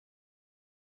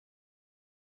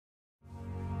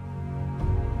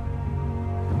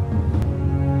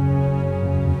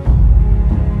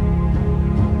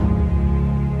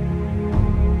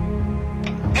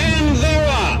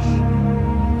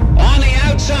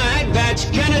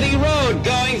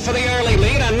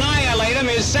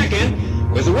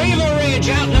Riva Ridge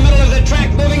out in the middle of the track,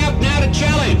 moving up now to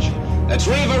challenge. That's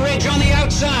Riva Ridge on the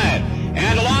outside.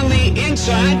 And along the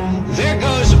inside, there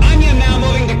goes Onion now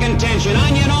moving to contention.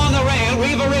 Onion on the rail,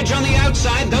 Riva Ridge on the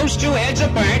outside, those two heads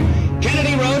apart.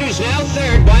 Kennedy Road is now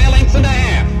third by a length and a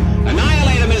half.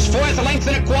 Annihilatum is fourth, a length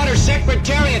and a quarter.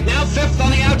 Secretariat now fifth on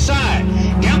the outside.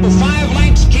 Gamble 5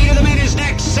 lengths, Key to the Mint is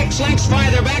next. 6 lengths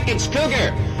farther back, it's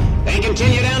Cougar. They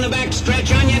continue down the back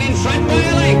stretch, Onion in front by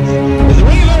a length. With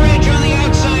Riva Ridge on the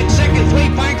outside, second, 3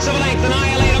 parts of a length.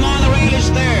 Annihilatum on the rail is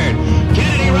third.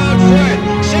 Kennedy Road fourth.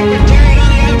 Secretariat on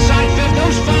the outside fifth.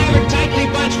 Those 5 are tightly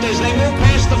bunched as they move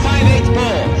past the 5/8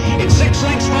 pole. It's 6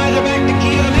 lengths farther back to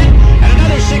Key to the Mint, and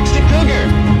another 6 to Cougar.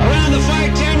 Around the far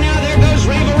turn now, there goes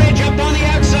Riva Ridge up on the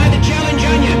outside to challenge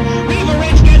Onion. Riva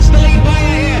Ridge gets the lead by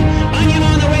a head. Onion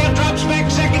on the rail drops back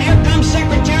second. Here comes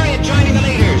Secretariat joining the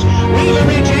leaders. Riva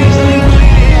Ridge has the lead by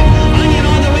a head. Onion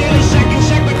on the rail is second.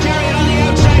 Secretariat on the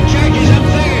outside charges up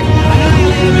third.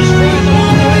 Annihilatum is fourth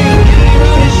along the rail. Kennedy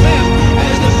Road is fifth.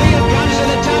 As the field comes to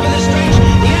the top of the stretch,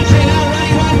 the entry now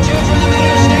running 1-2 from the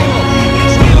Meadow stable.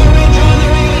 It's Riva Ridge on the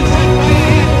rail in front by a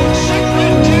head.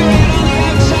 Secretariat on the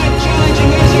outside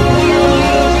challenging as a quarter of a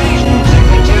mile to the finish.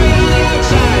 Secretariat on the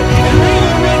outside and Riva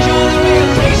Ridge on the rail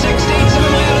 3/16ths of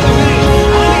a mile to the finish.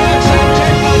 On the outside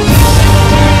turn left,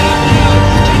 Secretariat up now,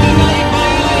 taking the lead by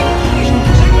a length.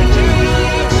 Secretariat on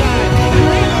the outside and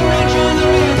Riva Ridge on the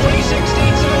rail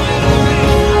 3/16ths of a mile to the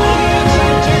finish. On the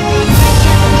outside turn left,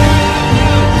 Secretariat up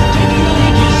now, taking the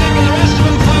lead by second. The rest of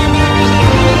them far back as they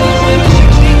come into the final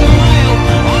 16th of a mile.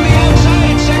 On the outside,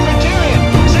 it's Secretariat.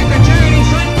 Secretariat in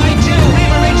front by 2.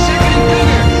 Riva Ridge second and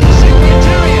Cougar.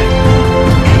 Secretariat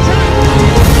in front.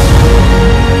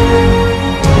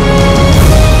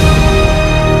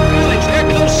 There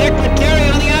goes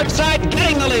Secretariat on the outside,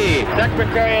 getting the lead.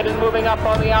 Secretariat is moving up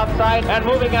on the outside and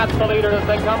moving at the leader as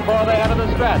they come for the head of the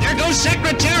stretch. There goes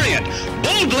Secretariat,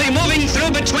 boldly moving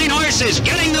through between horses,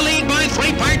 getting the lead by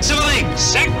 3 parts of a length.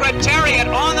 Secretariat